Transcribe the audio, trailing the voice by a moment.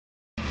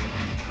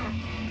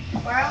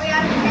Why are we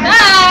out of the camera?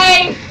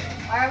 Hi!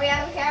 Why are we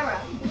out of the camera?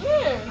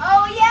 Yeah.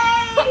 Oh,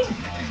 yay!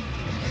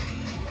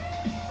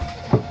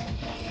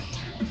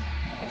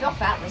 I feel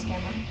fat in this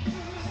camera.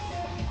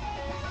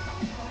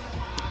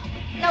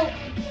 No.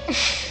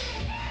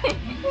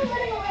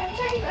 I'm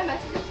checking my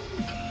messages.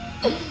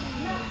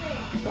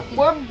 Nothing.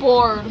 We're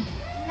bored.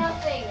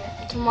 Nothing.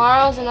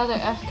 Tomorrow's another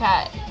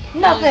FCAT.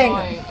 Nothing.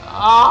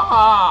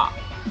 Ah.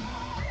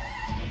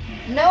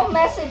 No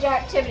message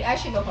activity. I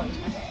should go home.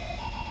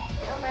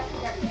 No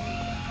message activity.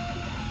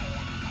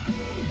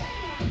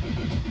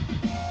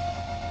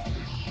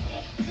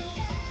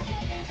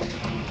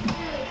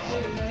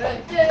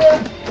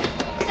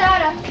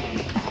 Soda.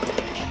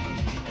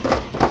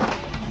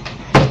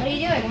 What are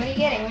you doing? What are you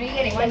getting? What are you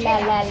getting? What are you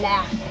getting?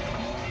 La.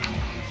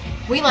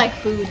 We like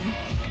food.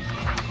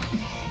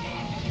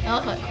 I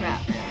look like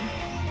crap, man.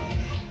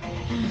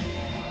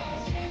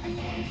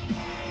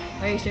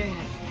 Why are you staring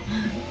at?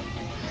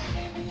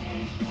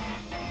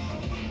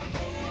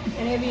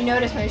 Any of you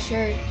notice my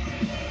shirt?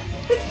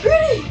 It's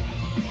pretty!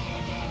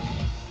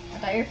 I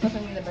thought you were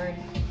flipping me the bird.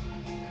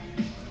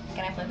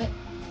 Can I flip it?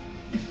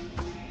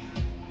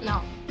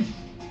 No.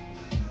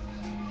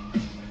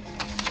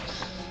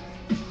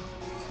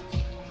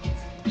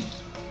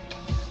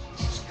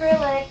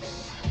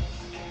 Skrillex.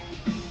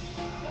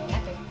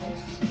 Epic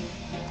this.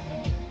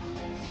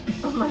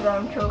 Oh my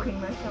god, I'm choking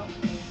myself.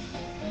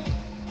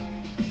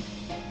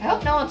 I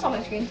hope no one saw my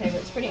screensaver.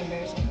 It's pretty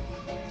embarrassing.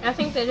 I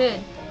think they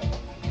did.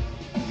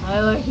 I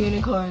like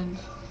unicorns.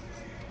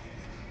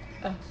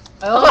 Don't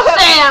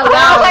say it out I'm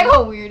loud. like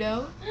a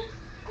weirdo.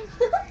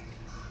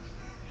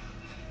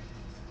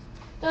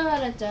 Da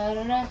da da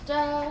da da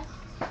da.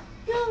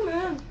 Young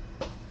man.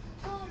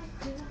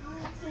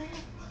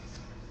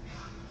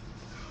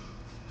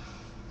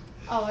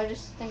 Oh, I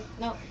just think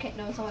no. Okay,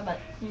 no, it's on my butt.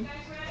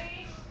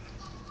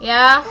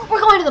 Yeah? We're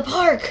going to the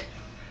park.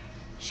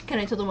 Can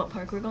I tell them what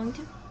park we're going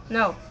to?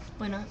 No.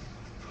 Why not?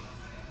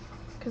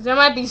 Because there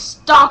might be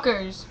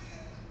stalkers.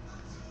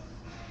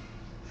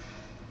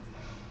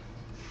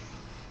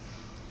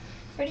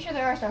 Pretty sure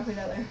there are stalkers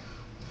out there.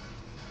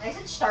 I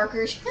said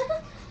stalkers.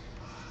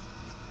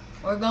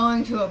 We're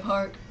going to a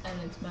park and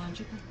it's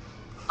magical.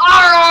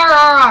 Arr, arr,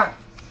 arr, arr.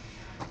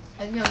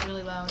 I think that was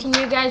really loud. Can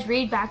you guys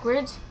read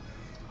backwards?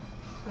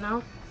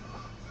 No?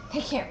 I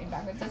can't read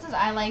backwards. That says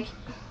I like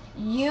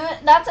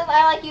that says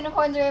I like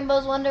unicorns,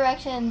 rainbows, One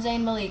Direction,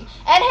 Zayn Malik,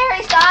 and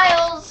Harry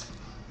Styles.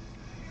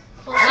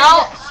 Well,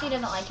 No. she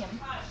doesn't like him.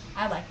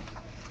 I like him.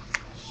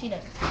 She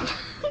doesn't.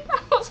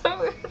 That was a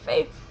weird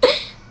face.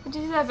 Did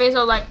you see that face? I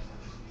was like,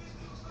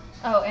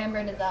 Oh,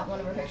 Amber did that one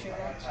of her pictures.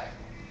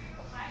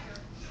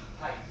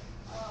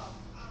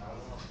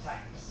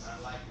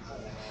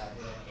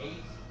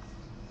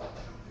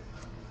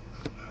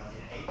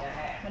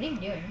 What are you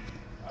doing?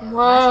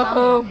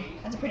 whoa.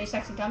 That's a pretty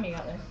sexy thumb you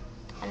got there.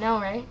 I know,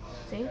 right?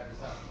 See?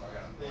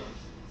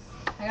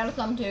 I got a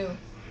thumb too.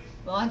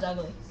 Well, mine's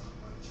ugly.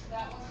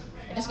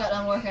 I just got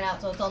done working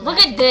out, so it's on. Look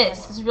at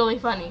this. It's really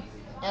funny.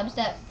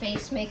 Dubstep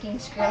face making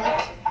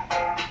Skrillex.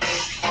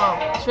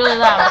 Whoa. It's really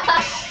loud.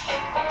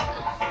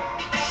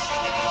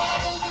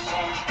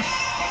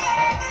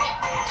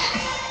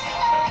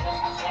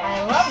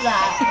 I love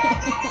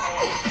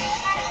that.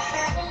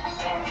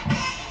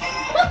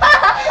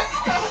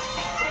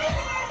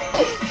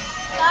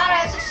 God,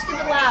 that's a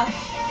stupid laugh.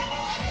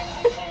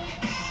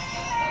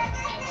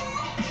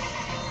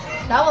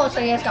 That one looks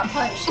like he just got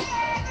punched.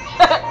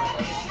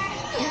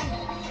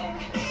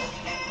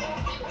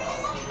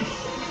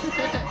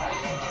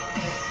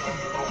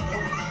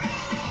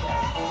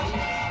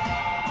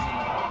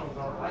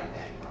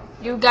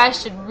 You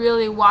guys should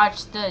really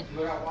watch the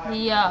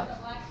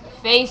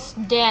face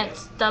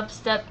dance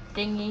dubstep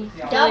thingy.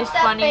 Really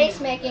Dubstep funny. face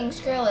making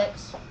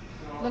Skrillex.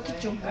 Look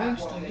at your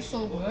gangster, you're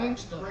so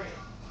gangster.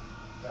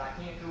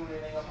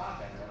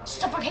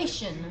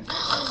 Suffocation.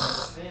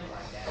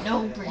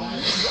 No breathe.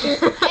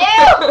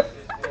 Ew!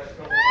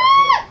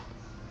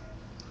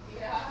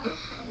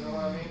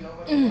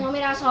 Want me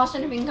to ask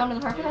Austin if we can come to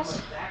the park with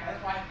us?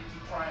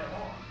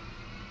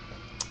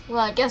 Well,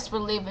 I guess we're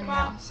leaving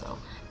now, so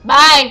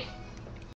bye!